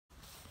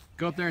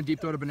Go up there and deep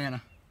throat a banana.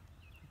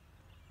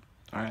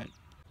 All right.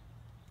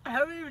 I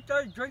haven't even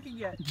started drinking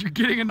yet. You're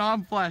getting a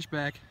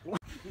non-flashback.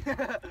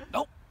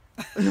 Nope.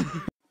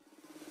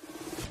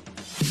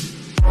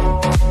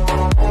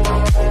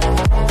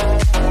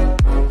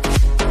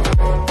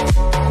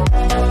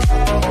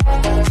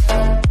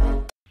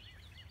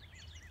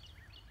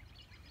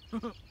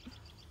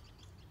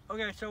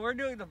 Okay, so we're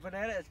doing the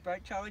banana and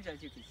Sprite challenge,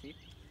 as you can see.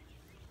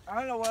 I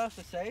don't know what else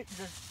to say.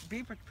 Just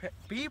be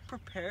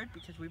prepared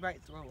because we might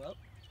throw up.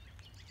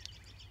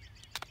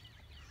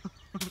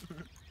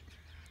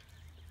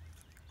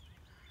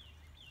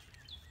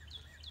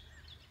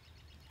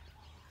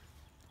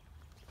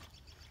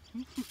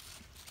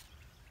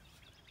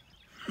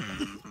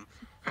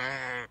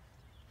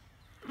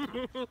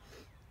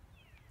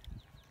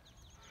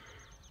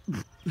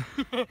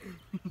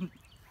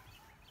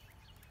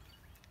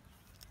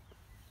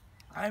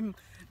 I'm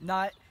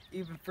not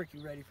even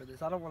freaking ready for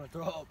this. I don't want to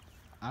throw up.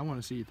 I want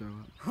to see you throw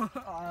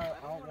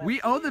up. We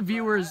owe the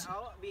viewers.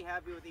 I'll be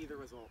happy with either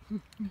result.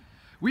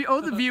 We owe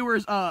the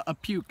viewers a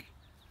puke.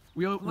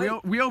 We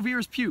owe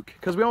viewers puke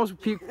because we almost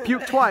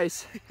puked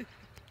twice.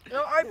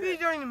 No, I peed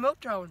during the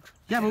milk challenge.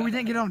 Yeah, but we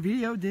didn't get it on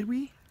video, did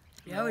we?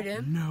 Yeah, we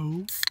did.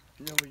 No.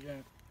 No, we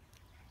didn't.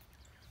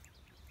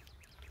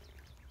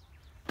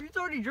 He's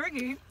already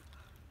drinking.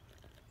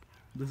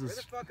 This Where is.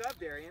 the fuck up,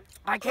 Darian?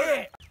 I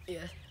can't.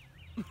 Yeah.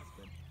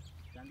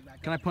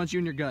 Can I punch you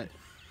in your gut?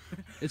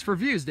 It's for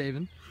views,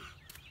 Deyvin.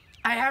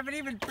 I haven't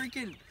even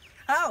freaking.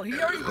 How? He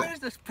already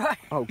finished the Sprite.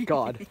 Oh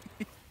God.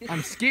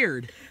 I'm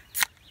scared.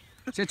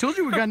 See, I told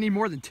you we're gonna need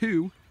more than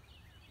 2.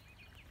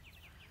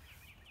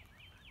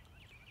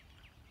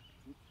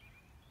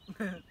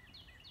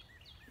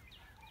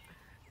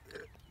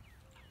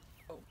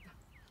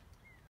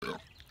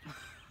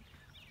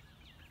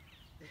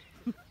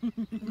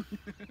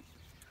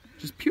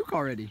 Just puke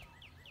already.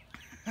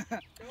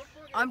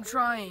 I'm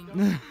trying.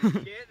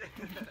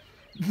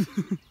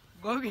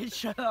 Logan,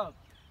 shut up.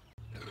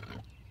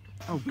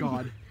 Oh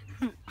God.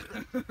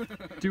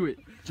 Do it.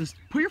 Just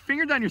put your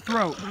finger down your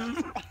throat.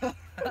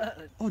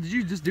 Oh, did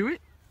you just do it?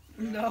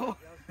 No.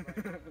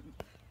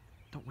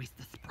 Don't waste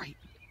the Sprite.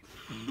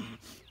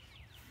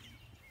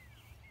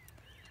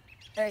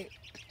 Hey.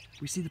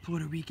 We see the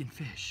Puerto Rican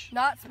fish.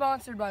 Not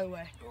sponsored, by the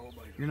way.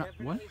 You're not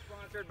what? Definitely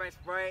sponsored by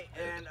Sprite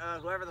and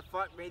whoever the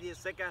fuck made these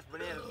sick ass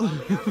bananas.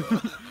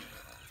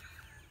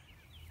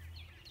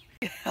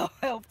 It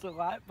helps a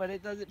lot, but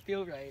it doesn't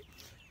feel right.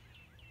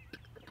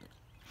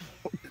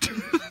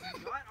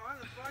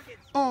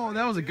 Oh,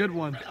 that was a good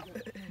one.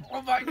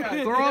 Oh my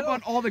God. Throw up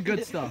on all the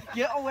good stuff.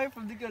 Get away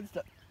from the good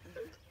stuff.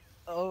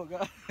 Oh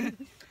God. Dude,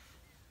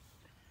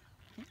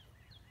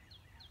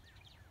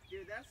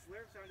 that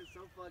slurp sounded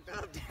so fucked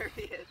up,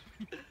 Darian.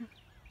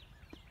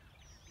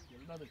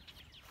 Another.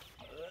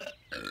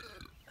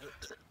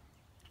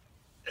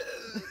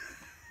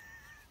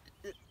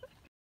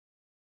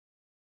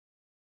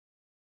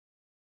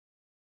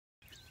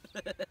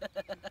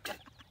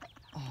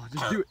 Oh,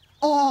 just do it.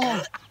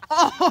 Oh!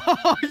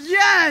 Oh,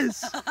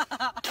 yes!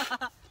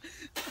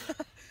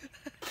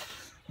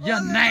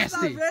 You're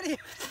nasty. I'm not ready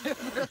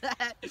for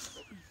that.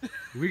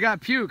 We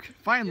got puke,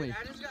 finally.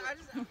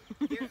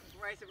 Dude, Brycen,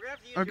 we're gonna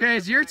have to use Okay,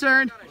 it's your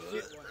turn.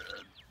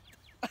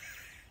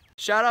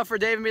 Shout out for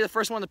Deyvin, be the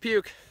first one to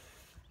puke.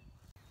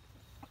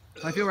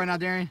 How do you feel right now,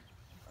 Darian?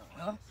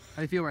 Huh? How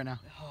do you feel right now?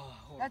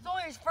 That's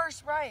only his first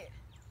Sprite.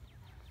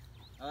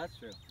 Oh, that's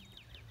true.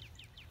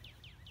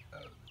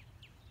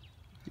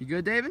 You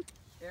good, Deyvin?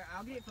 Yeah,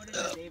 I'll get footage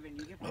of Deyvin.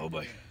 You get footage. Oh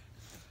boy.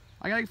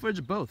 I gotta get footage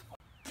of both.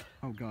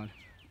 Oh God.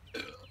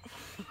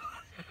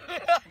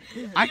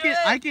 I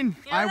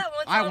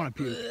want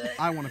to puke.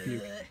 I want to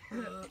puke.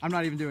 I'm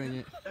not even doing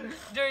it.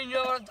 Darian, you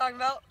know what I'm talking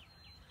about?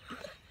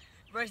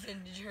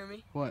 Brycen, did you hear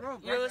me? What? Bro,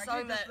 You know the I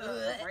song get that.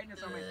 the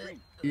brightness on my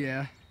screen.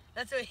 Yeah.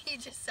 That's what he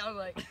just sounded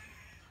like.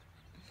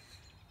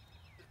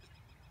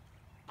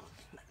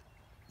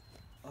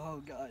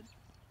 Oh God.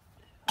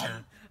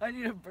 I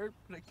need a burp,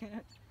 but I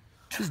can't.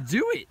 Just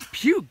do it.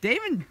 Puke.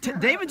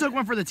 Deyvin took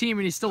one for the team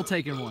and he's still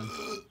taking one.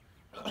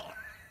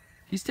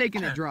 He's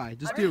taking it dry.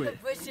 Just do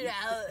it. Push it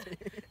out.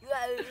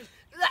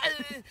 I'm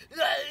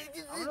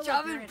gonna look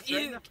Darian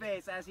straight in the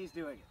face as he's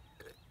doing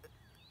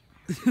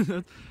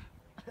it.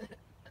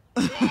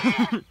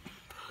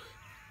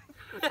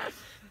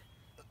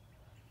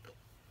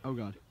 Oh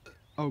God.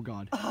 Oh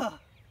God.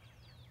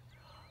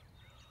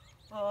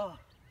 Oh.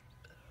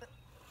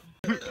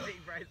 Hey,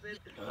 Brycen.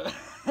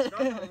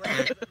 Don't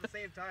hilarious at the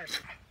same time.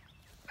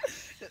 I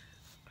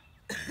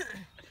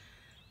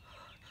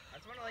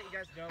just want to let you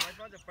guys know, my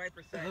phone's at 5%.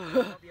 I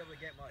won't be able to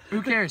get much.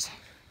 Who cares?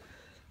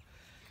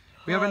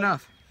 We have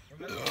enough.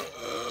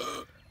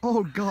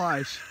 Oh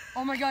gosh.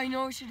 Oh my God, you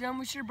know what we should have done?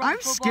 We should have brought I'm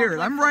the football scared.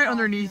 and I'm played right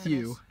football underneath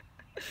bananas. you.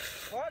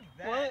 Fuck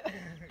that.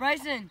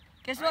 Brycen,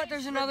 guess what?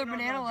 There's another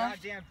banana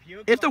left.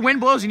 If the wind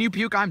blows and you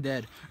puke, I'm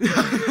dead.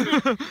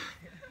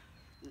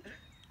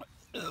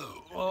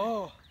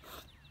 Oh.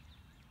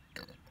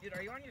 Dude,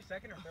 are you on your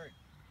second or third?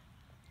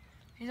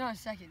 He's on a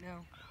second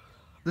now.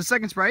 The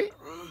second Sprite?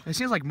 It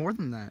seems like more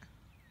than that.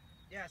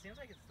 Yeah, it seems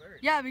like it's third.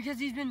 Yeah, because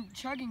he's been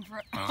chugging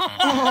for.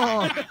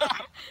 Oh.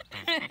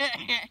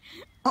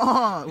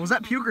 Oh, was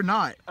that puke or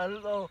not? I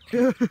don't know. I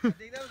think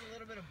that was a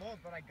little bit of both,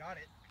 but I got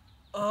it.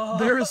 Oh.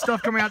 There is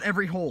stuff coming out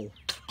every hole.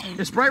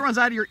 If Sprite runs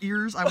out of your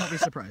ears, I won't be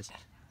surprised.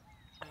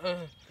 You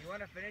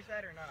want to finish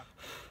that or not?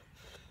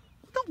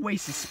 Don't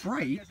waste the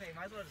Sprite. I was gonna say,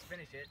 might as well just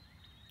finish it.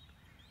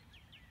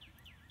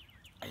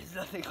 There's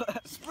nothing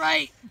left.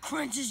 Sprite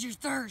quenches your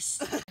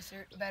thirst.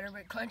 Better,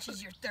 but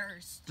quenches your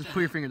thirst. Just put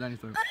your finger down your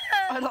throat.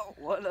 I don't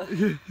wanna.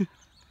 Yes,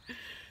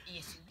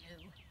 you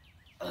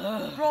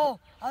do. Bro,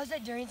 I was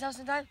at Darian's house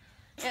one time,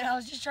 and I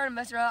was just trying to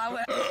mess around. I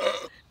went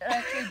and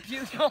actually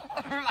puked all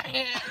over my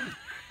hand.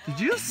 Did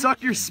you just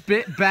suck your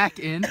spit back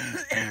in?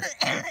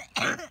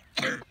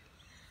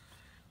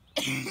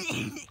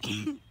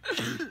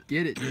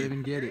 Get it,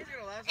 Deyvin, get it.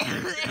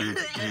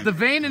 The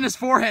vein in his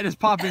forehead is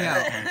popping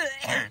out.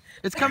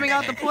 It's coming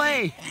out to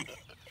play.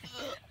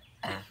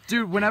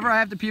 Dude, whenever I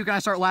have to puke and I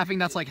start laughing,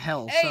 that's like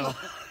hell. Hey, So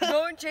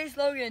go and chase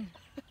Logan.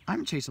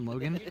 I'm chasing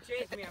Logan. You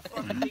chased me, I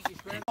fucking think you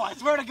swear. Oh, I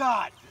swear to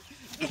God.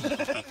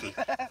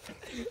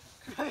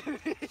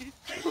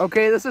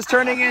 Okay, this is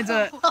turning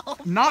into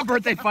not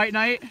birthday fight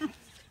night.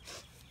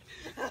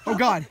 Oh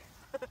God.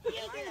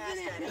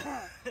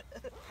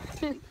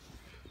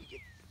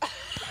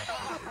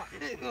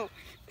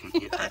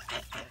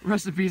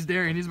 Rest in peace,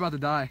 Darian. He's about to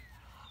die.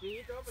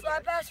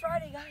 Slap ass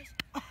Friday, guys.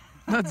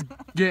 That's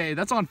gay.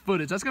 That's on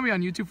footage. That's gonna be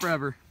on YouTube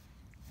forever.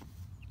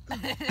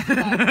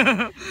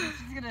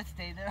 She's gonna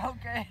stay there,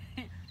 okay?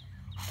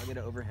 I'll get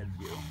an overhead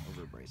view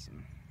over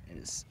Brycen and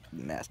his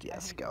nasty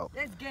ass scalp.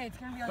 It's gay. It's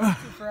gonna be on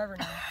YouTube forever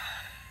now.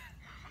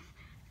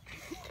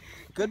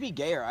 Could be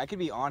gayer. I could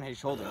be on his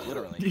shoulders,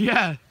 literally.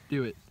 Yeah,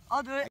 do it.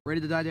 I'll do it.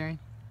 Ready to die, Darian?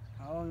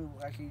 How long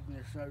will I keep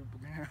this snow?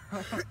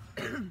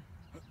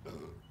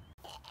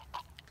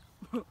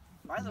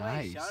 By the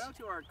Nice. way, shout out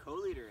to our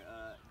co-leader,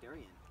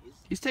 Darian.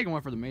 He's taking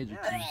one for the major.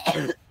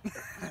 Yeah.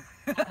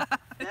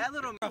 That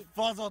little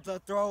Fuzzle to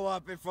throw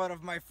up in front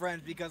of my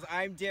friends because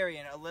I'm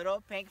Darian, a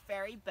little pink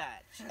fairy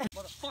bitch.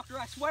 motherfucker,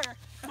 I swear.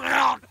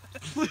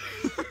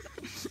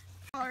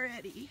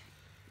 Already.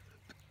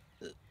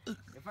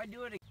 If I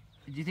do it again.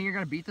 Do you think you're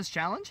gonna beat this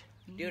challenge?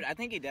 Dude, I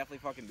think he definitely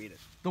fucking beat us.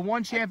 The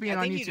one champion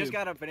I think on you YouTube. just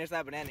gotta finish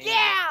that banana.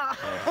 Yeah!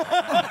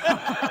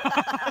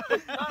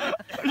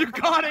 You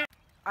got it.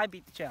 I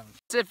beat the challenge.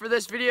 That's it for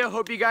this video.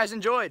 Hope you guys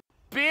enjoyed.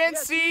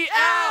 BNC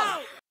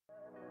out!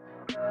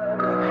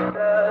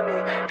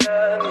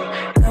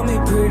 Tell me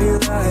pretty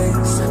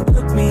lies,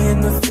 look me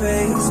in the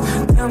face.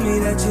 Tell me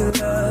that you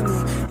love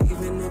me.